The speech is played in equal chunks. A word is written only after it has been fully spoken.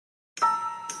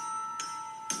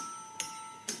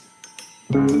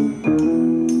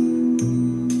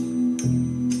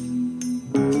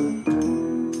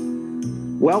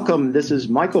Welcome. This is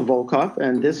Michael Volkov,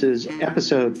 and this is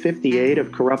episode 58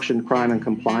 of Corruption, Crime, and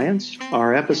Compliance.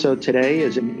 Our episode today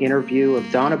is an interview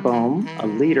of Donna Boehm, a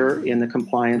leader in the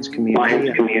compliance community.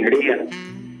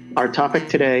 Our topic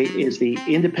today is the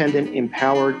Independent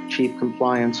Empowered Chief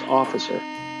Compliance Officer.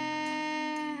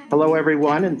 Hello,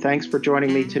 everyone, and thanks for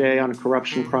joining me today on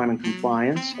Corruption, Crime, and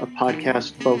Compliance, a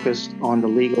podcast focused on the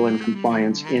legal and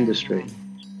compliance industry.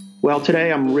 Well,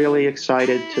 today I'm really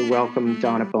excited to welcome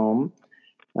Donna Boehm.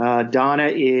 Donna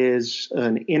is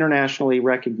an internationally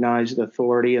recognized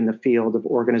authority in the field of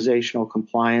organizational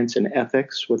compliance and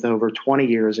ethics with over 20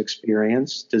 years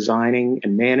experience designing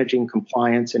and managing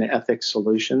compliance and ethics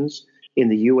solutions in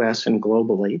the U.S. and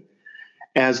globally.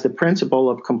 As the principal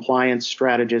of Compliance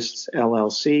Strategists,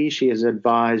 LLC, she has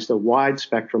advised a wide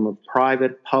spectrum of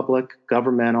private, public,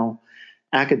 governmental,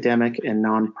 academic, and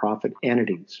nonprofit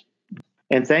entities.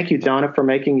 And thank you, Donna, for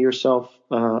making yourself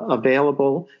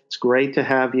available. It's great to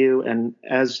have you. And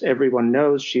as everyone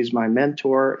knows, she's my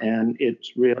mentor, and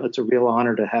it's a real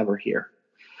honor to have her here.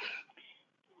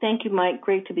 Thank you, Mike.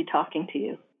 Great to be talking to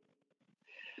you.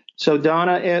 So,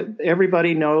 Donna,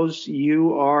 everybody knows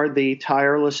you are the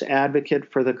tireless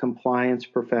advocate for the compliance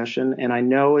profession. And I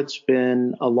know it's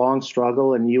been a long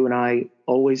struggle, and you and I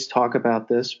always talk about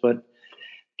this, but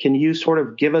can you sort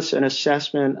of give us an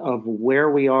assessment of where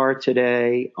we are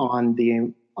today on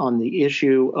the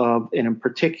issue of, and in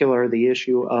particular, the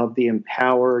issue of the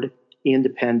empowered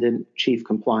independent chief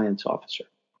compliance officer?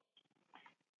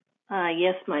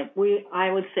 Yes, Mike. I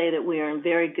would say that we are in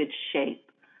very good shape.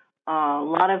 A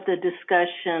lot of the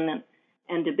discussion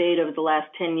and debate over the last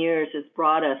 10 years has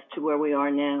brought us to where we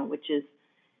are now, which is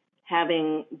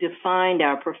having defined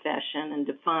our profession and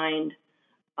defined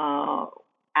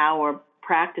our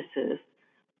practices,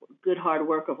 good hard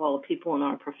work of all the people in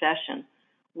our profession.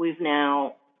 We've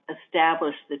now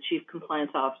established the Chief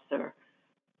Compliance Officer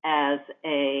as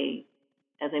a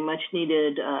much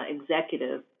needed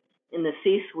executive in the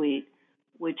C-suite,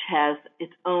 which has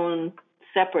its own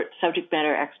separate subject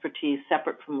matter expertise,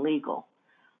 separate from legal.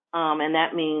 And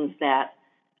that means that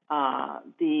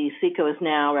the CICO is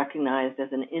now recognized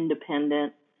as an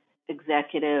independent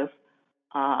executive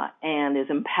and is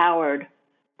empowered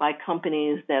by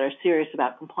companies that are serious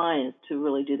about compliance to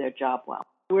really do their job well.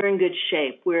 We're in good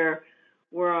shape. We're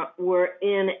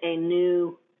in a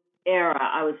new era,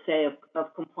 I would say,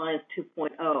 of compliance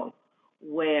 2.0,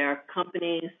 where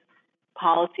companies,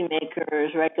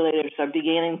 policymakers, regulators are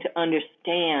beginning to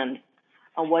understand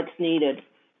what's needed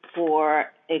for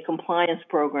a compliance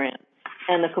program,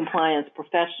 and the compliance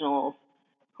professionals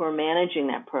who are managing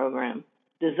that program,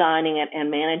 designing it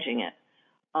and managing it,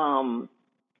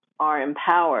 are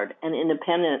empowered and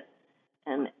independent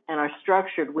and are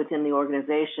structured within the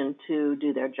organization to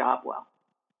do their job well.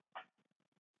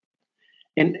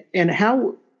 And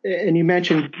how, and you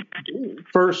mentioned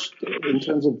first in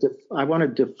terms of, I want to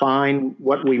define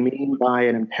what we mean by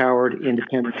an empowered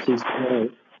independent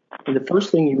CCO. And the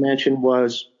first thing you mentioned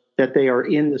was that they are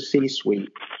in the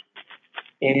C-suite.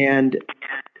 And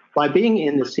by being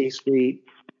in the C-suite,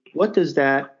 what does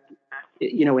that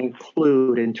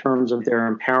include in terms of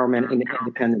their empowerment and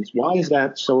independence? Why is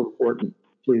that so important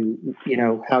to,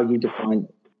 how you define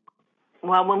it?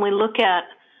 Well, when we look at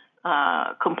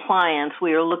compliance,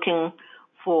 we are looking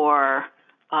for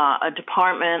a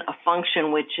department, a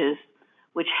function which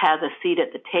has a seat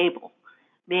at the table.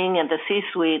 Being at the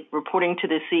C-suite, reporting to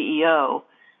the CEO,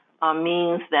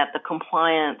 means that the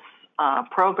compliance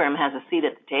program has a seat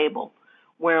at the table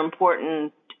where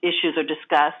important issues are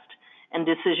discussed and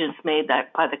decisions made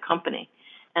by the company.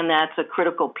 And that's a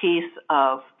critical piece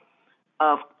of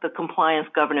the compliance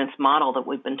governance model that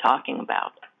we've been talking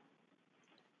about.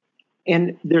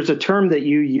 And there's a term that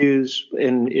you use,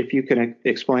 and if you can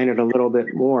explain it a little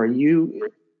bit more, you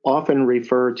often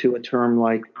refer to a term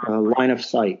like line of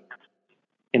sight.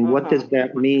 And what does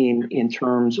that mean in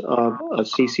terms of a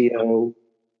CCO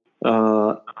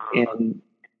and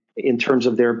in terms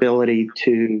of their ability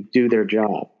to do their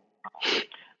job?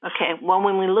 Okay, well,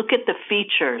 when we look at the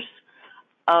features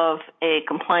of a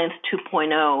Compliance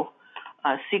 2.0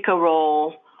 CICO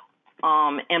role,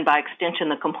 and by extension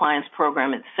the compliance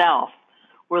program itself,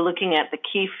 we're looking at the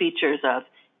key features of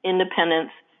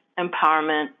independence,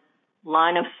 empowerment,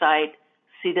 line of sight,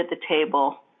 seat at the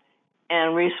table,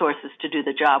 and resources to do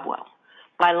the job well.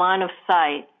 By line of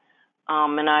sight,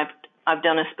 and I've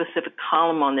done a specific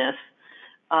column on this,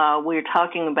 we're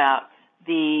talking about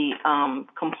the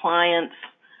compliance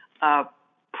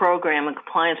program and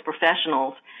compliance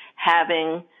professionals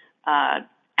having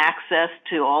access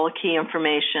to all the key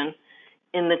information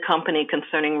in the company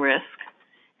concerning risk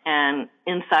and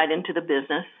insight into the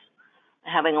business,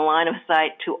 having a line of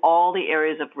sight to all the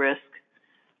areas of risk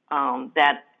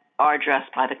that are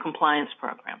addressed by the compliance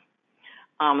program.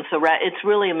 So it's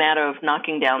really a matter of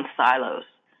knocking down silos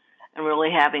and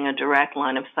really having a direct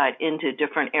line of sight into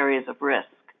different areas of risk.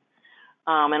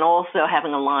 And also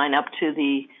having a line up to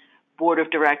the board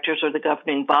of directors or the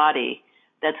governing body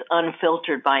that's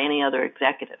unfiltered by any other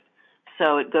executive.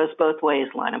 So it goes both ways,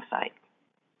 line of sight.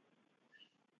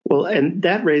 Well, and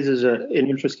that raises an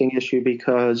interesting issue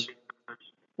because,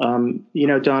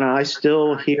 Donna, I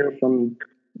still hear from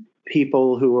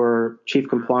people who are chief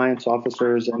compliance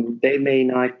officers, and they may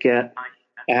not get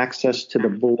access to the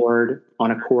board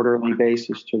on a quarterly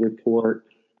basis to report.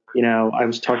 I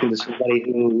was talking to somebody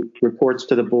who reports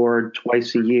to the board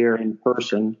twice a year in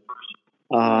person,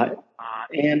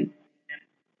 and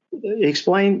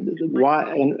explain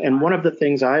why. And one of the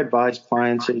things I advise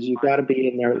clients is you've got to be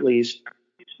in there at least,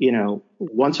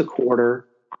 once a quarter,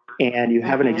 and you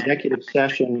have an executive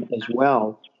session as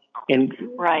well. And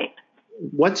right.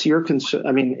 What's your concern?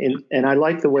 I mean, and I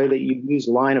like the way that you use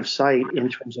line of sight in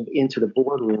terms of into the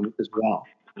boardroom as well.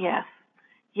 Yes.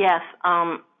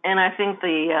 And I think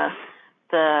the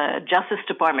Justice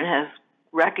Department has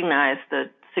recognized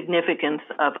the significance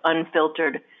of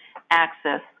unfiltered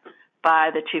access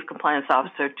by the Chief Compliance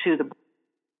Officer to the board.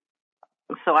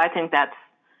 So I think that's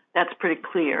pretty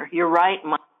clear. You're right.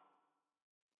 My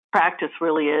practice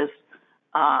really is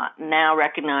now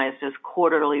recognized as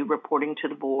quarterly reporting to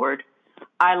the board.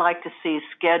 I like to see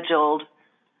scheduled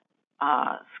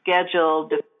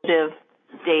definitive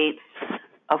dates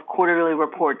of quarterly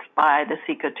reports by the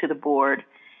CEQA to the board,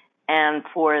 and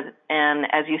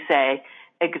as you say,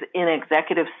 in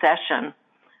executive session.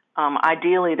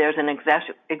 Ideally, there's an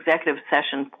executive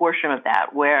session portion of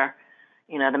that where,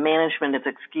 the management is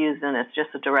excused and it's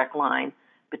just a direct line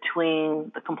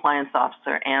between the compliance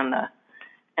officer and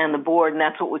the board, and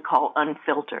that's what we call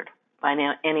unfiltered by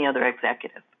any other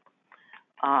executive.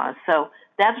 So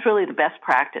that's really the best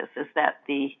practice, is that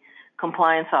the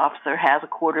compliance officer has a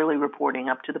quarterly reporting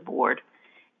up to the board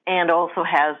and also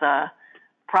has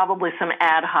probably some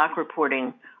ad hoc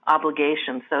reporting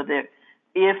obligations, so that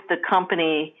if the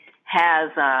company has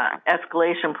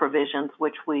escalation provisions,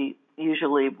 which we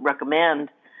usually recommend,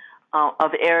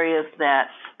 of areas that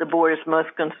the board is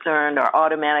most concerned are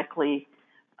automatically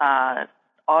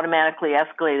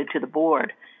escalated to the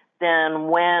board, then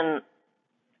when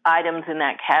items in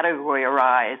that category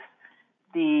arise,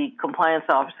 the compliance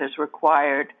officer is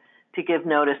required to give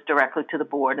notice directly to the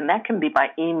board, and that can be by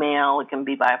email, it can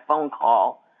be by a phone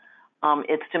call.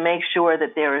 It's to make sure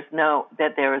that there is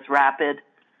rapid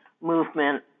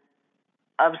movement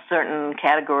of certain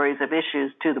categories of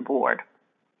issues to the board.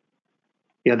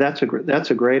 Yeah, that's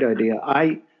a great idea.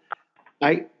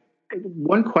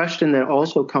 One question that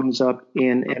also comes up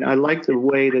and I like the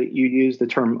way that you use the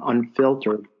term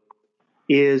unfiltered,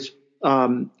 is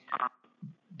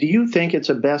do you think it's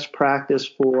a best practice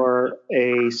for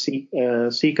a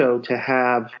CEQO to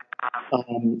have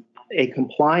a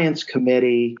compliance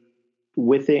committee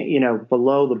within,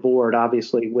 below the board,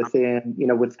 obviously within,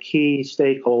 with key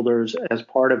stakeholders as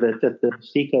part of it, that the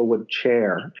CEQO would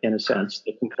chair, in a sense,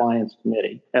 the compliance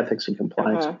committee, ethics and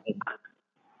compliance committee?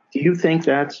 Do you think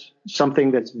that's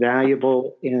something that's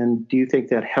valuable, and do you think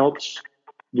that helps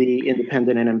the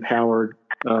independent and empowered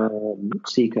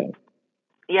CEQO?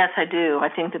 Yes, I do. I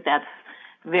think that that's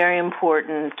very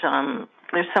important.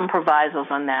 There's some provisos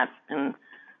on that, and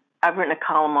I've written a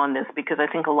column on this because I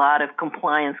think a lot of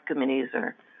compliance committees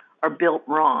are built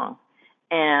wrong,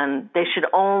 and they should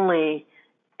only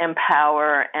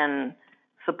empower and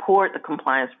support the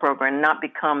compliance program, not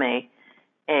become a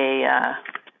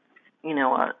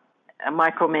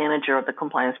micromanager of the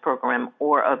compliance program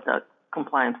or of the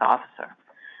compliance officer.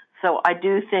 So I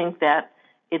do think that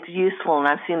it's useful, and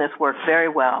I've seen this work very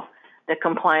well, that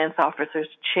compliance officers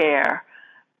chair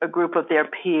a group of their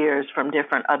peers from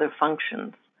different other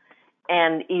functions,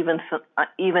 and even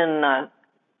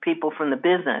people from the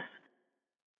business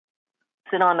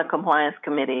sit on the compliance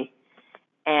committee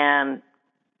and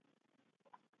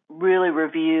really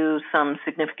review some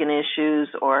significant issues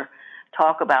or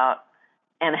talk about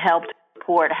and help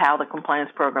support how the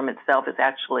compliance program itself is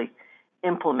actually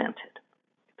implemented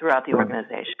throughout the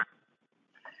organization.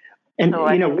 And, so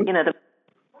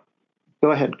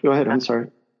go ahead. I'm sorry.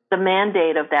 The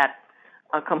mandate of that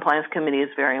compliance committee is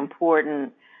very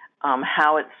important,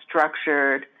 how it's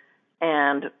structured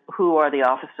and who are the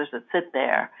officers that sit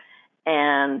there.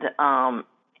 And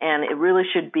it really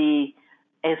should be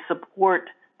a support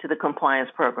to the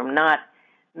compliance program, not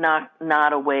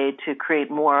not a way to create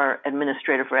more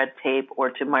administrative red tape or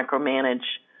to micromanage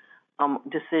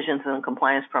decisions in the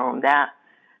compliance program.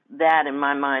 That, in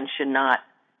my mind, should not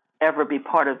ever be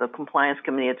part of the compliance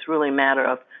committee. It's really a matter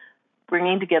of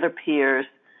bringing together peers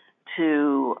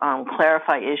to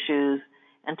clarify issues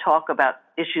and talk about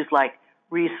issues like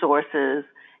resources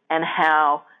and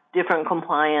how different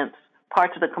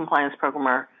parts of the compliance program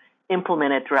are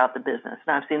implemented throughout the business.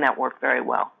 And I've seen that work very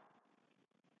well.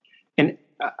 And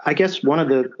I guess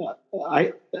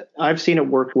I've seen it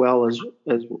work well as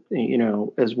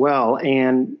well.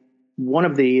 And one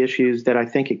of the issues that I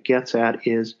think it gets at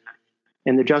is,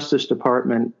 and the Justice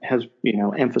Department has,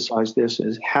 emphasized this,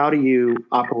 is how do you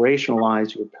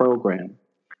operationalize your program?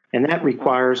 And that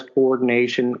requires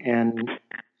coordination and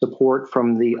support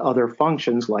from the other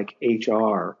functions like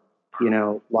HR,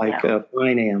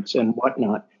 finance and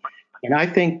whatnot. And I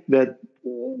think that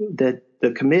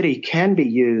the committee can be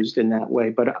used in that way.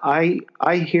 But I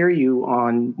hear you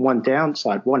on one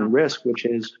downside, one risk, which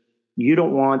is you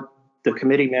don't want the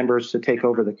committee members to take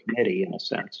over the committee in a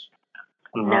sense.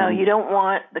 No, you don't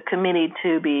want the committee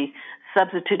to be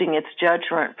substituting its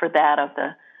judgment for that of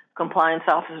the compliance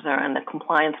officer and the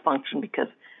compliance function, because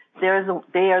they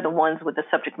are the ones with the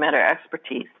subject matter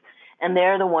expertise, and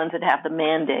they're the ones that have the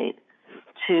mandate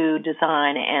to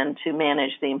design and to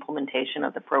manage the implementation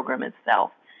of the program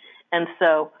itself. And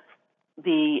so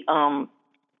the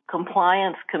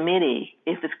compliance committee,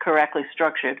 if it's correctly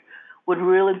structured, would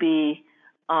really be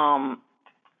a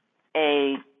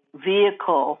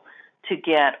vehicle to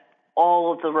get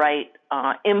all of the right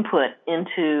input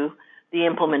into the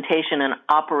implementation and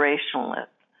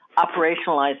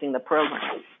operationalizing the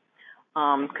program.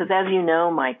 Because as you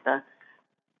know, Mike, the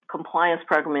compliance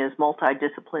program is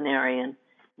multidisciplinary in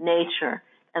nature.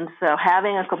 And so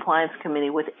having a compliance committee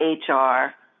with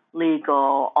HR,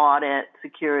 legal, audit,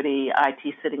 security,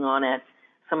 IT sitting on it,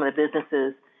 some of the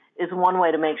businesses, is one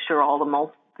way to make sure all the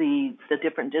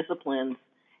different disciplines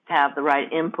have the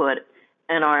right input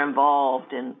and are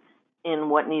involved in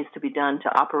what needs to be done to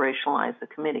operationalize the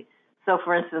committee. So,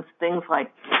 for instance, things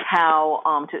like how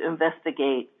to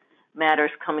investigate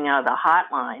matters coming out of the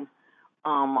hotline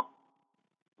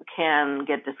can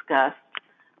get discussed.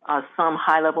 Some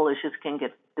high-level issues can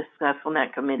get discussed on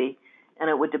that committee, and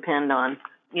it would depend on,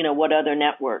 what other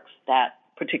networks that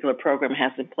particular program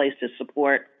has in place to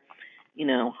support,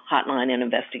 hotline and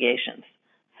investigations.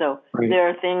 So Right. There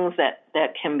are things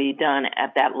that can be done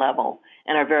at that level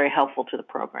and are very helpful to the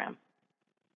program.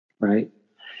 Right.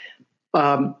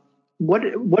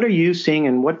 What are you seeing,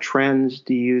 and what trends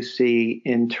do you see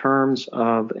in terms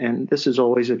of, and this is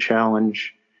always a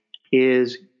challenge,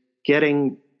 is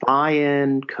getting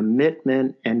buy-in,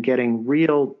 commitment, and getting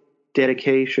real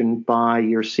dedication by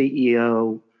your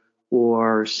CEO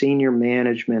or senior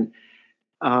management?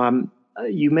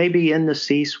 You may be in the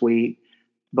C-suite,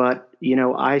 but,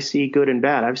 I see good and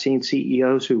bad. I've seen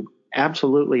CEOs who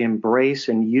absolutely embrace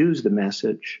and use the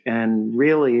message and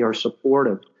really are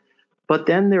supportive. But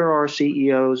then there are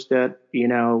CEOs that,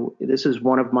 this is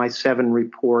one of my 7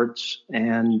 reports,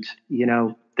 and,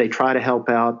 they try to help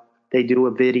out. They do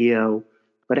a video.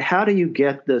 But how do you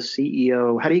get the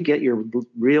CEO, how do you get your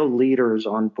real leaders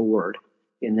on board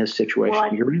in this situation?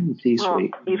 Well, You're in the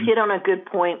C-suite. Well, you've hit on a good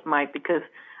point, Mike, because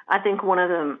I think one of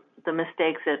the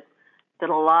mistakes that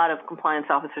a lot of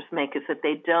compliance officers make is that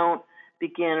they don't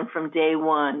begin from day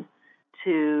one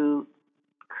to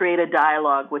create a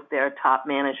dialogue with their top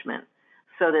management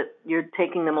so that you're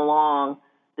taking them along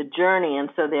the journey. And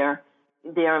so they're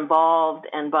involved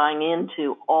and buying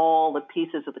into all the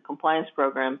pieces of the compliance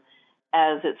program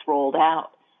as it's rolled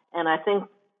out. And I think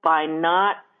by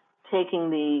not taking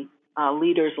the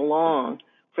leaders along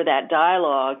for that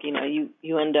dialogue,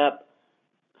 you end up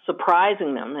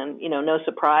surprising them, and no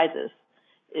surprises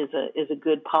is a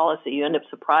good policy. You end up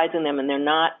surprising them, and they're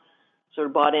not sort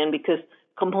of bought in, because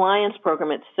compliance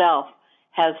program itself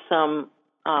has some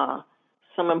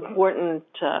important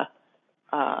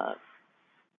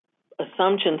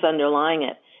assumptions underlying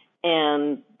it,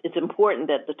 and it's important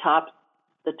that the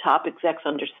top execs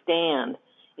understand.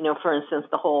 For instance,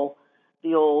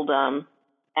 the old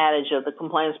adage of the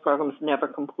compliance program is never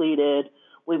completed.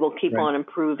 We will keep on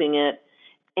improving it.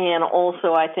 And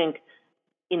also, I think,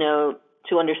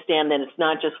 to understand that it's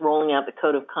not just rolling out the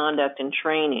code of conduct and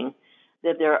training,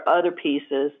 that there are other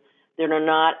pieces that are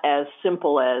not as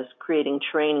simple as creating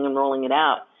training and rolling it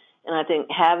out. And I think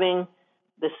having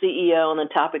the CEO and the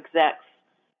top execs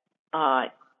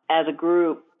as a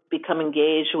group become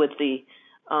engaged with the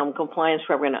compliance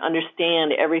program and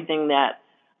understand everything that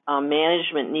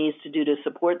management needs to do to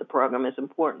support the program is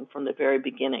important from the very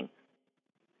beginning.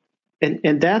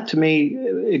 And that to me,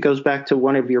 it goes back to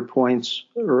one of your points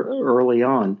early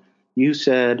on. You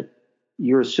said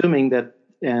you're assuming that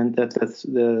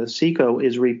the CECO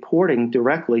is reporting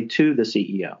directly to the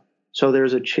CEO. So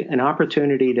there's an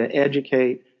opportunity to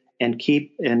educate and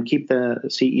keep the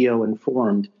CEO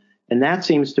informed. And that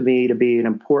seems to me to be an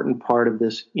important part of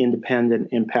this independent,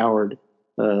 empowered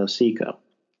CECO.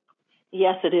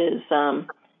 Yes, it is.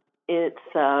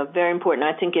 It's very important.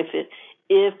 I think if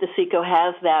the CECO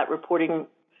has that reporting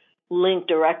link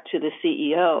direct to the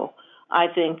CEO, I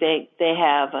think they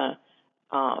have a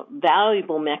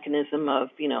valuable mechanism of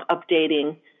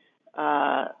updating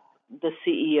the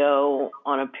CEO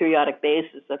on a periodic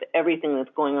basis of everything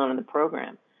that's going on in the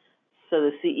program, so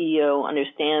the CEO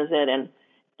understands it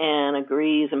and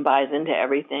agrees and buys into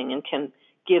everything and can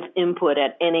give input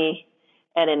at any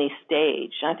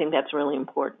stage. I think that's really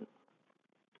important.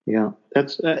 Yeah,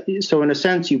 that's so. In a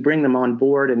sense, you bring them on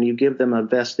board and you give them a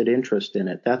vested interest in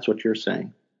it. That's what you're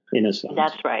saying, in a sense.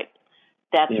 That's right.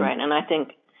 That's right. And I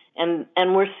think, and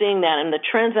we're seeing that. And the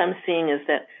trends I'm seeing is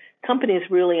that companies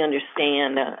really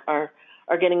understand, are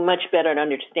getting much better at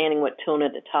understanding what tone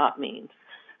at the top means,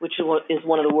 which is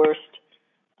one of the worst,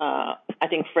 I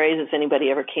think, phrases anybody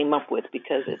ever came up with,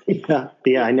 because it's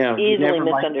I know. Easily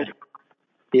misunderstood.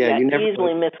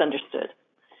 Easily misunderstood.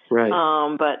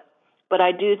 Right. But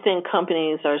I do think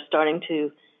companies are starting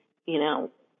to,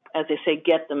 as they say,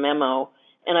 get the memo.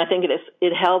 And I think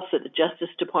it helps that the Justice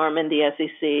Department, the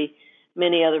SEC,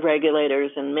 many other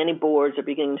regulators, and many boards are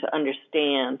beginning to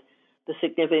understand the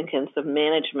significance of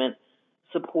management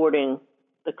supporting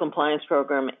the compliance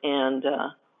program and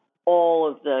all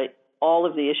of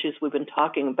the issues we've been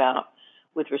talking about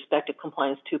with respect to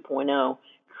Compliance 2.0,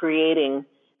 creating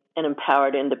an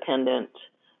empowered, independent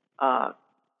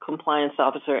compliance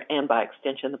officer, and by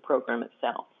extension, the program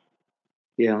itself.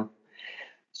 Yeah.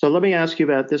 So let me ask you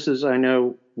about this. I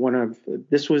know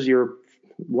this was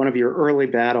one of your early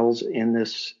battles in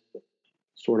this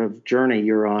sort of journey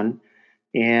you're on,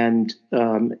 and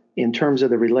in terms of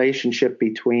the relationship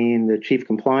between the chief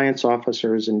compliance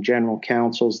officers and general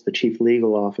counsels, the chief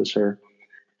legal officer.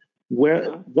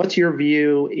 What's your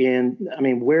view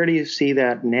where do you see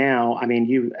that now? I mean,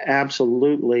 you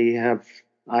absolutely have,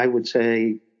 I would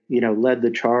say, led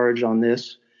the charge on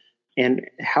this. And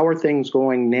how are things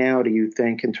going now, do you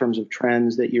think, in terms of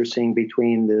trends that you're seeing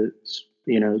between the,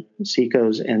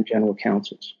 CECOs and general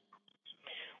counsels?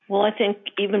 Well, I think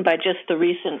even by just the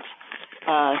recent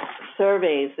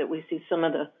surveys that we see,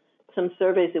 some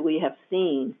surveys that we have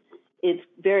seen, it's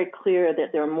very clear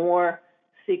that there are more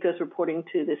CECOs reporting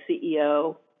to the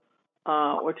CEO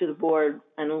or to the board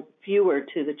and fewer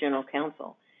to the general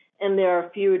counsel. And there are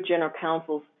fewer general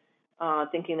counsels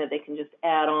thinking that they can just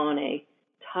add on a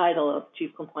title of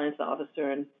chief compliance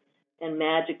officer and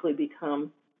magically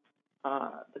become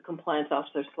the compliance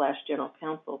officer / general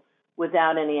counsel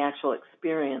without any actual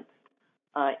experience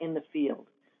in the field.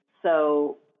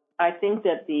 So I think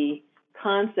that the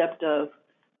concept of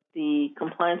the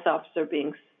compliance officer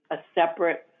being a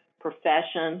separate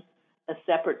profession, a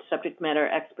separate subject matter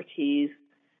expertise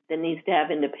that needs to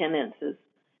have independence,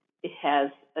 it has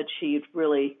achieved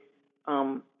really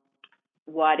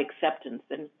wide acceptance.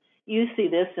 And you see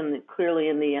this clearly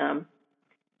in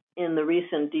the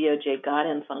recent DOJ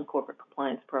guidance on corporate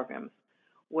compliance programs,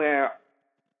 where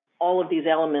all of these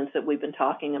elements that we've been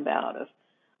talking about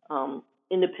of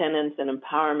independence and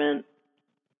empowerment,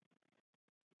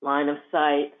 line of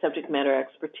sight, subject matter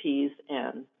expertise,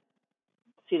 and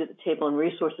seat at the table and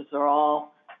resources are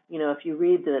all, if you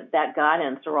read that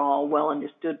guidance, are all well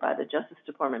understood by the Justice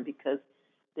Department, because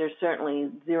they're certainly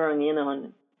zeroing in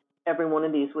on every one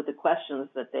of these with the questions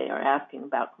that they are asking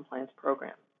about compliance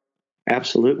programs.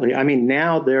 Absolutely. I mean,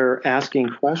 now they're asking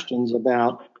questions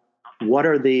about what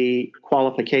are the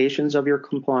qualifications of your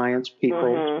compliance people,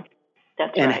 mm-hmm.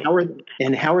 That's and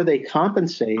right. how are they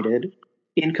compensated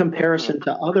in comparison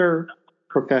to other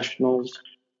professionals,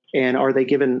 and are they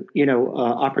given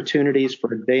opportunities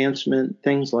for advancement,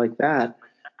 things like that.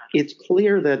 It's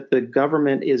clear that the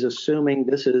government is assuming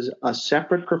this is a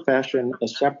separate profession, a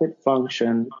separate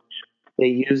function. They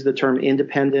use the term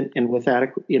independent and with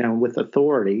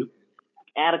authority.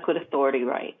 Adequate authority,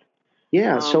 right?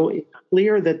 Yeah. So it's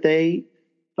clear that they,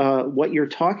 what you're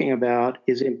talking about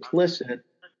is implicit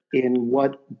in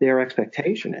what their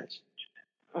expectation is.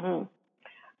 Mm-hmm.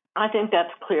 I think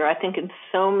that's clear. I think in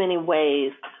so many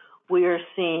ways we are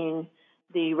seeing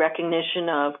the recognition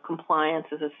of compliance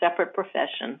as a separate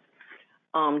profession,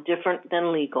 different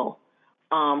than legal,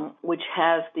 which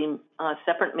has the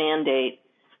separate mandate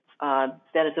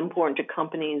that is important to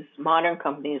companies, modern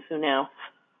companies who now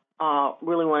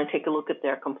really want to take a look at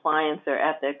their compliance, their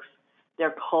ethics,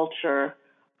 their culture,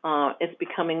 it's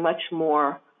becoming much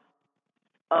more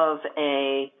of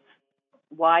a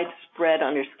widespread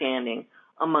understanding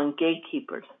among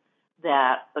gatekeepers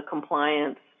that the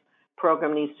compliance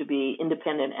program needs to be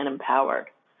independent and empowered,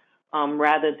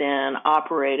 rather than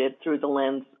operated through the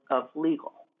lens of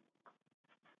legal.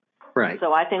 Right.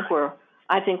 So I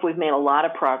think we've made a lot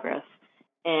of progress,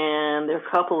 and there are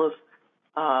a couple of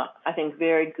I think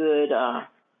very good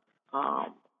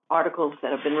articles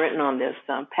that have been written on this.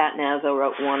 Pat Nazo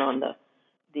wrote one on the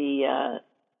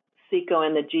CECO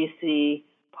and the GC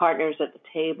partners at the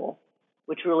table,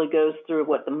 which really goes through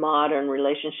what the modern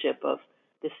relationship of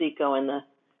the CECO and the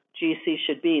GC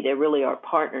should be. They really are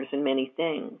partners in many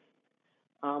things.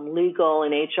 Legal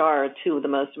and HR are two of the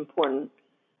most important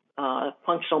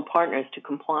functional partners to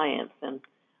compliance, and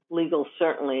legal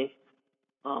certainly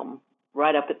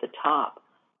right up at the top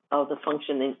of the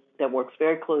function that works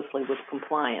very closely with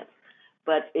compliance.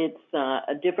 But it's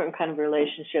a different kind of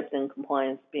relationship than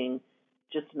compliance being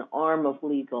just an arm of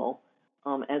legal,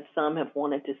 as some have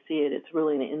wanted to see it. It's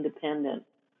really an independent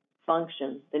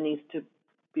function that needs to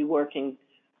be working,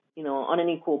 on an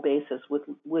equal basis with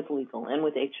legal and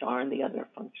with HR and the other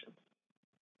functions.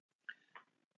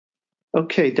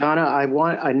 Okay, Donna,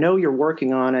 I know you're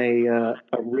working on a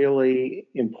really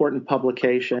important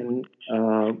publication,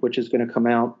 which is going to come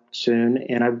out soon,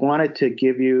 and I wanted to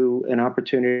give you an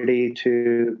opportunity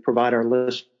to provide our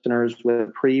listeners with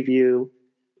a preview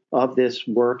of this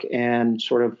work and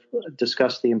sort of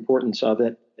discuss the importance of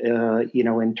it,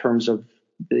 in terms of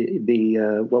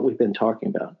the what we've been talking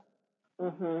about.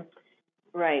 Mm-hmm.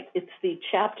 Right. It's the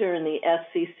chapter in the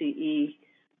SCCE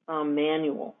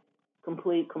manual,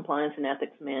 Complete Compliance and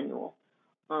Ethics Manual,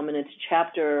 and it's a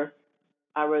chapter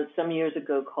I wrote some years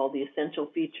ago called "The Essential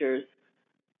Features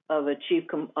of an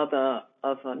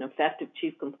Effective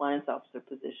Chief Compliance Officer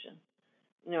Position."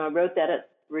 I wrote that at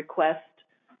request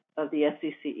of the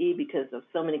SCCE because of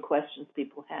so many questions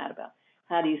people had about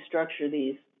how do you structure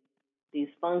these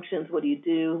functions, what do you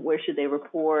do, where should they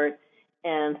report,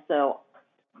 and so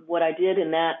what I did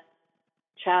in that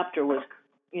chapter was,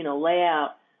 lay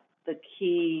out the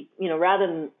key, rather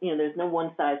than, there's no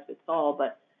one size fits all,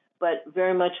 but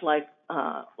very much like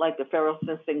the Federal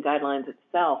Sentencing Guidelines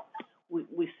itself,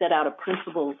 we set out a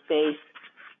principles-based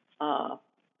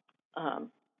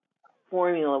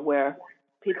formula where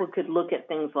people could look at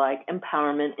things like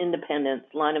empowerment, independence,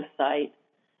 line of sight,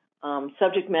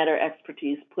 subject matter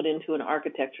expertise put into an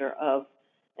architecture of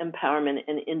empowerment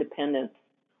and independence,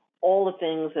 all the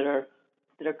things that are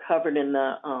covered in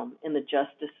the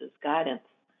justice's guidance,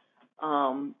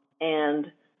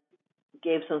 and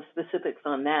gave some specifics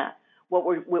on that. What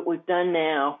we've done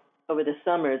now over the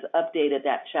summer is updated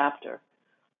that chapter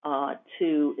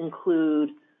to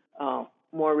include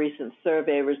more recent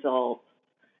survey results,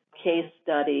 case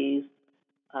studies,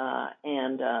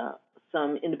 and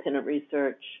some independent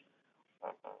research,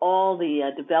 all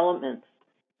the developments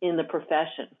in the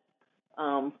profession,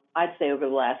 I'd say over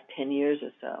the last 10 years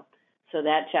or so. So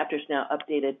that chapter is now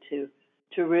updated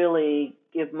to really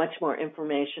give much more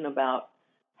information about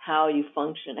how you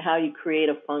function, how you create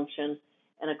a function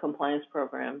and a compliance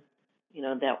program,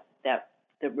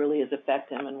 that really is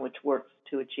effective and which works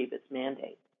to achieve its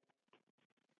mandate.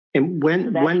 And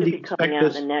when do you expect coming out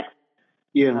this? In the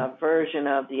next version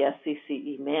of the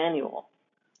SCCE manual.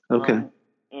 Okay.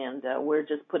 And we're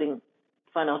just putting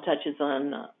final touches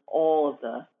on all of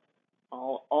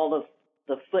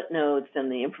the footnotes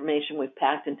and the information we've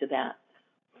packed into that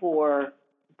for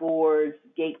boards,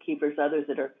 gatekeepers, others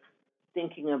that are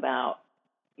thinking about,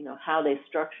 how they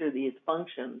structure these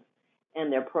functions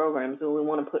and their programs. And we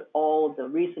want to put all of the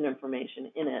recent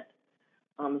information in it,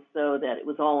 so that it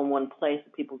was all in one place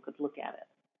that people could look at it.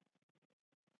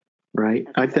 Right.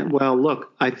 I think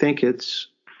it's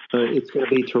going to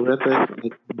be terrific. I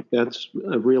think that's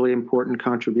a really important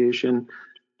contribution.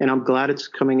 And I'm glad it's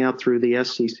coming out through the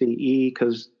SCCE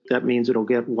because that means it'll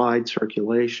get wide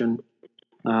circulation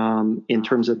in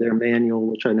terms of their manual,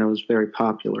 which I know is very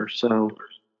popular. So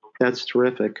that's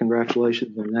terrific.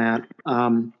 Congratulations on that.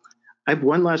 I have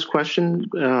one last question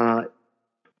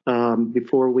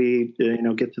before we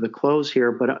get to the close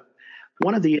here. But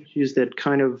one of the issues that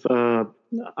kind of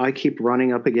I keep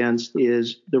running up against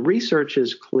is the research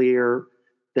is clear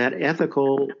that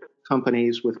ethical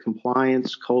companies with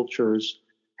compliance cultures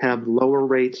have lower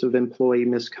rates of employee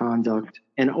misconduct,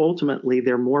 and ultimately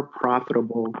they're more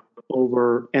profitable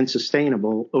and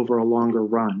sustainable over a longer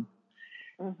run.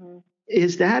 Mm-hmm.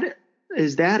 Is that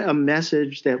a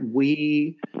message that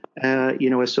we,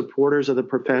 as supporters of the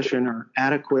profession, are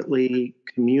adequately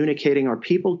communicating? Are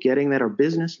people getting that? Are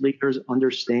business leaders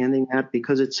understanding that?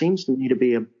 Because it seems to me to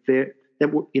be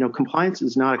that, compliance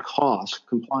is not a cost.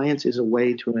 Compliance is a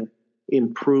way to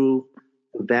improve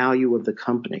the value of the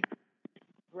company.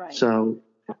 Right. So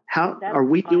how are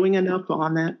we doing enough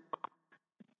on that?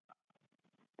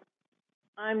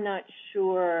 I'm not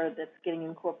sure that's getting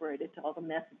incorporated to all the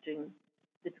messaging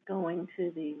that's going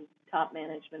to the top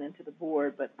management and to the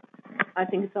board, but I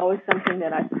think it's always something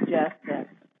that I suggest that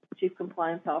chief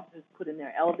compliance officers put in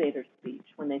their elevator speech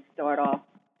when they start off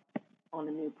on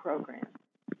a new program,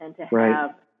 and to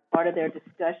have part of their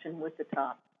discussion with the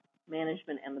top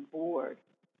management and the board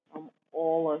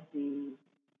all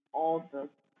the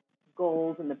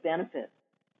goals and the benefits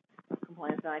of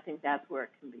compliance. And I think that's where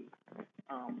it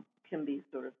can be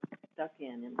sort of stuck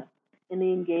in the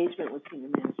engagement with senior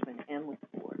management and with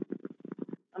the board.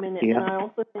 I mean, and I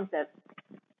also think that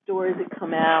stories that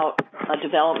come out,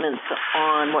 developments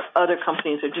on what other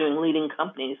companies are doing, leading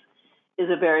companies, is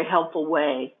a very helpful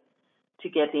way to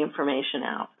get the information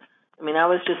out. I mean,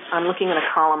 I'm looking at a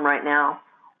column right now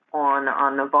on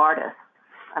Novartis.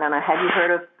 I don't know, have you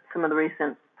heard of some of the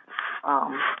recent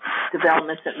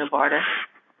developments at Novartis?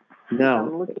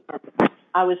 No.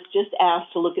 I was just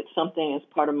asked to look at something as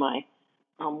part of my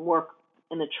work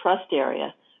in the trust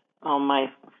area.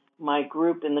 My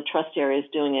group in the trust area is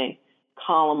doing a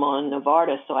column on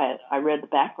Novartis, so I read the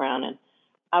background, and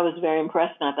I was very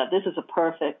impressed, and I thought this is a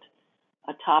perfect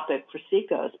topic for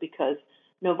Seacoast, because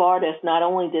Novartis, not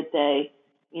only did they,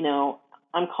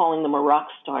 I'm calling them a rock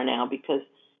star now, because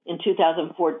in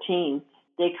 2014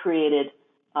 they created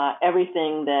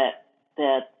everything that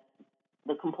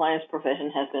the compliance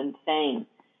profession has been saying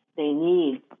they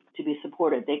need to be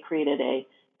supported. They created a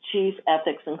chief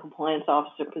ethics and compliance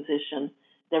officer position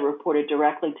that reported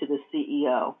directly to the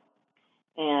CEO.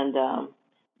 And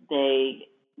they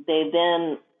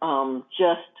then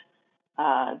just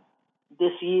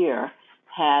this year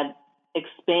had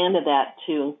expanded that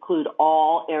to include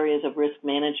all areas of risk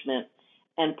management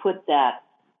and put that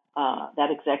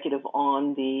executive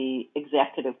on the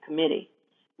executive committee,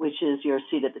 which is your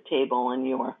seat at the table and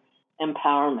your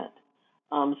empowerment.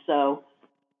 So,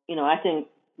 I think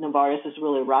Novartis is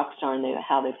really a rock star in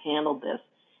how they've handled this.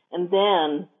 And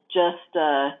then just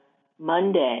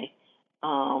Monday,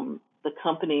 the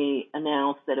company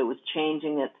announced that it was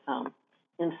changing its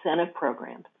incentive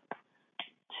programs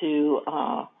to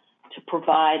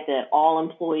provide that all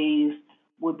employees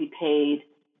would be paid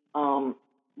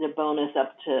their bonus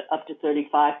up to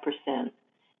 35%,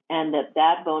 and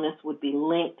that bonus would be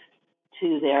linked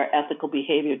to their ethical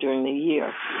behavior during the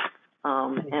year.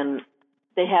 And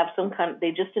they have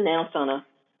they just announced on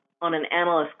an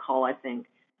analyst call, I think,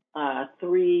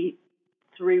 three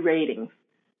ratings.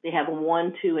 They have a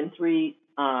 1, 2, and 3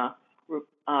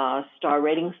 star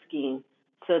rating scheme,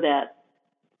 so that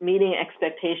meeting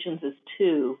expectations is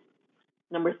 2,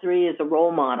 number 3 is a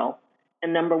role model,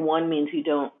 and number 1 means you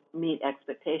don't meet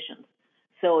expectations.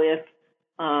 So if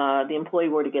the employee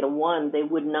were to get a 1, they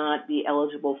would not be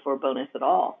eligible for a bonus at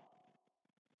all.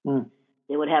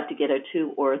 They would have to get a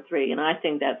 2 or a 3, and I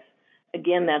think that's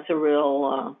a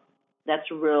real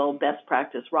best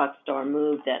practice rock star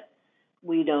move that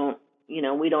we don't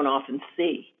often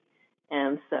see.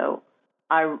 And so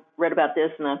I read about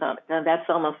this and I thought, God, that's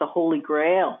almost a holy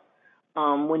grail.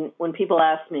 When people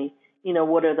ask me,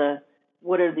 what are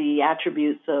the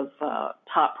attributes of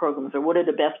top programs, or what are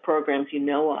the best programs you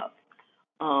know of?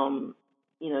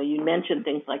 You mentioned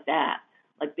things like that,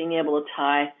 like being able to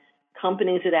tie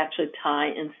companies that actually tie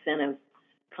incentive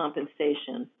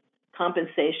compensation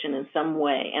in some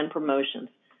way and promotions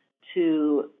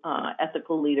to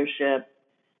ethical leadership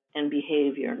and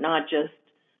behavior, not just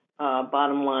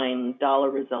bottom line dollar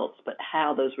results, but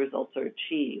how those results are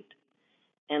achieved.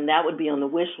 And that would be on the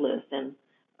wish list. And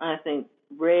I think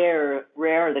rare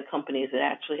are the companies that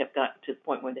actually have gotten to the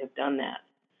point where they've done that.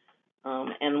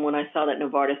 And when I saw that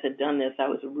Novartis had done this, I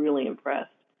was really impressed.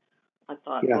 I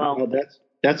thought,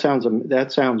 that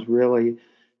sounds really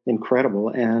incredible.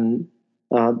 And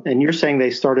you're saying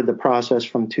they started the process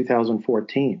from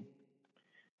 2014.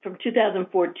 From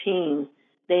 2014,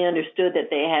 they understood that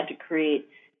they had to create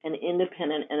an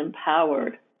independent and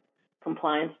empowered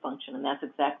compliance function, and that's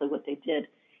exactly what they did.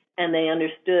 And they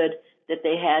understood that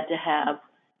they had to have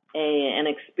an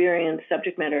experienced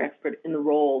subject matter expert in the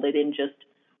role. They didn't just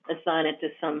assign it to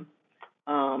some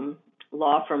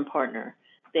law firm partner.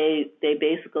 They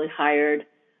basically hired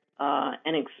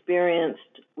an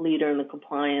experienced leader in the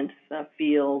compliance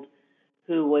field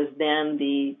who was then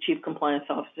the chief compliance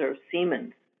officer of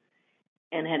Siemens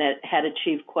and had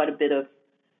achieved quite a bit of,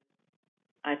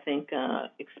 I think,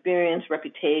 experience,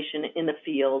 reputation in the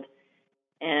field.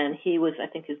 And he was, I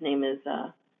think his name is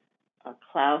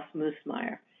Klaus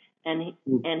Moosmeyer. and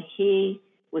he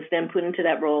was then put into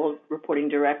that role, reporting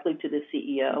directly to the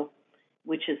CEO,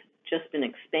 which has just been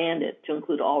expanded to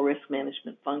include all risk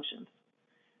management functions.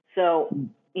 So,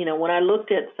 when I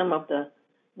looked at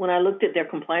their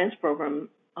compliance program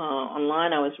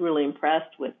online, I was really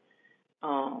impressed with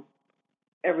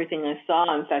everything I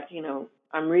saw. In fact,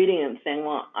 I'm reading it and saying,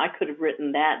 well, I could have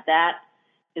written that. That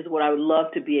is what I would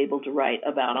love to be able to write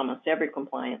about almost every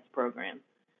compliance program.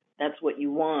 That's what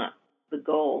you want, the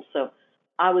goal. So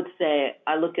I would say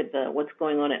I look at what's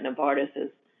going on at Novartis as,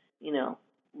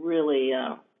 really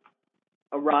a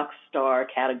rock star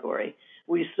category.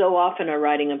 We so often are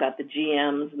writing about the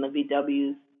GMs and the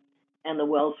VWs and the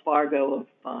Wells Fargo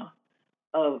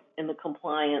of in the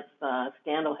compliance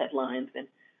scandal headlines, and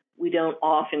we don't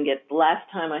often get. The last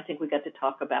time I think we got to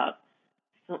talk about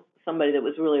somebody that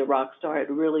was really a rock star, had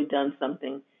really done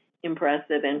something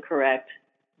impressive and correct,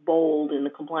 bold in the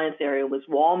compliance area, was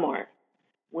Walmart,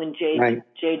 when Jay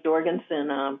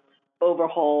Jorgensen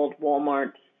overhauled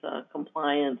Walmart's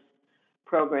compliance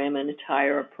program and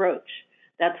entire approach.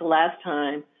 That's the last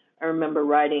time I remember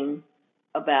writing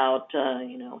about,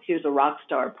 here's a rock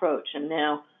star approach. And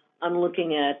now I'm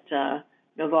looking at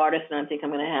Novartis, and I think I'm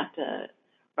going to have to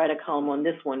write a column on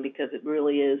this one, because it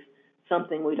really is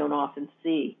something we don't often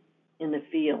see in the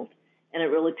field. And it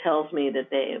really tells me that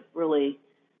they have really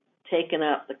taken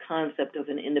up the concept of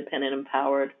an independent,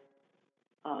 empowered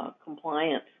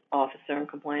compliance officer and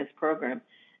compliance program.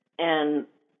 And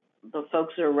the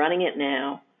folks that are running it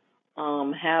now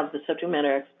have the subject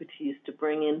matter expertise to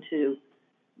bring into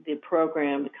the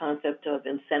program the concept of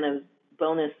incentive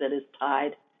bonus that is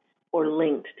tied or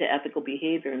linked to ethical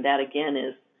behavior. And that, again,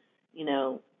 is,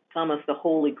 it's almost the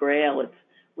holy grail.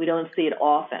 We don't see it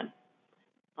often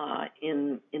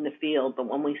in the field, but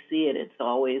when we see it, it's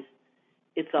always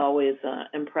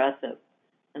impressive.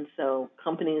 And so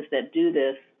companies that do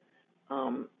this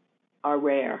are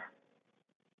rare.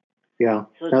 Yeah,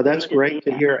 no, that's great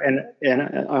to hear, and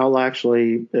I'll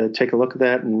actually take a look at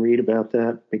that and read about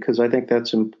that, because I think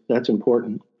that's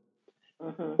important.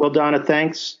 Mm-hmm. Well, Donna,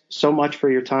 thanks so much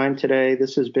for your time today.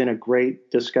 This has been a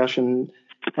great discussion.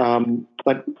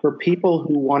 But for people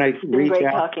who want to reach out,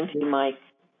 great talking to you, Mike.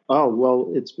 Oh, well,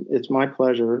 it's my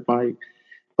pleasure, Mike.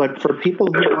 But for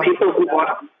people who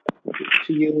want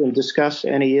to you and discuss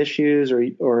any issues,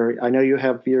 or I know you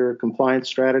have your compliance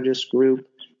strategist group,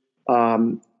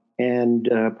 and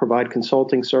provide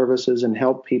consulting services and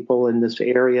help people in this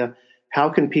area. How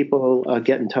can people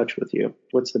get in touch with you?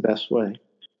 What's the best way?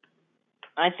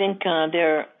 I think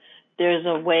there's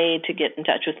a way to get in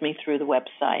touch with me through the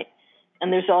website.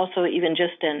 And there's also even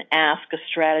just an Ask a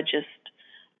Strategist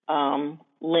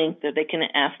link that they can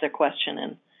ask their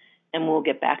question, and we'll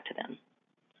get back to them.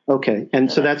 Okay.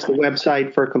 And so that's the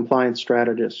website for compliance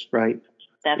strategists, right?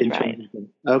 That's right.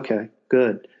 Okay,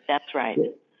 good. That's right.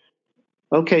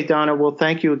 Okay, Donna, well,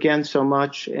 thank you again so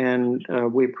much, and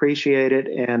we appreciate it,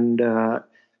 and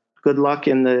good luck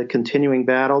in the continuing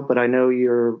battle, but I know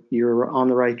you're on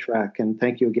the right track, and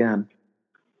thank you again.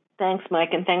 Thanks,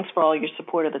 Mike, and thanks for all your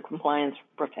support of the compliance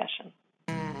profession.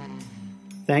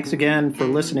 Thanks again for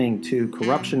listening to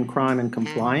Corruption, Crime, and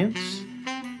Compliance.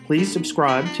 Please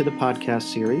subscribe to the podcast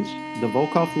series. The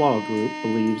Volkov Law Group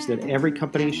believes that every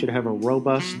company should have a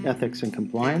robust ethics and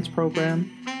compliance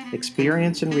program.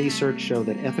 Experience and research show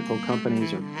that ethical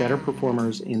companies are better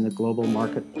performers in the global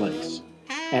marketplace.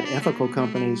 At ethical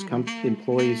companies,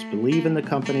 employees believe in the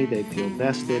company, they feel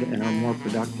vested, and are more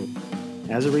productive.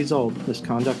 As a result,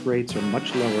 misconduct rates are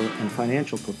much lower and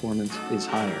financial performance is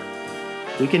higher.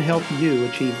 We can help you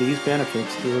achieve these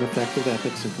benefits through an effective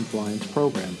ethics and compliance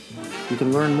program. You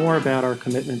can learn more about our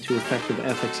commitment to effective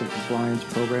ethics and compliance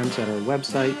programs at our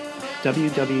website,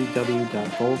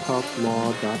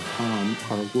 www.volkovlaw.com,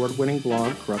 our award-winning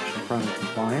blog, Corruption, Crime, and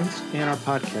Compliance, and our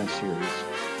podcast series.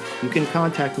 You can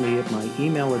contact me at my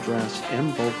email address,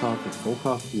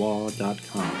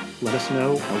 mvolkov@volkovlaw.com. Let us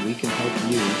know how we can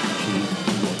help you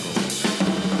achieve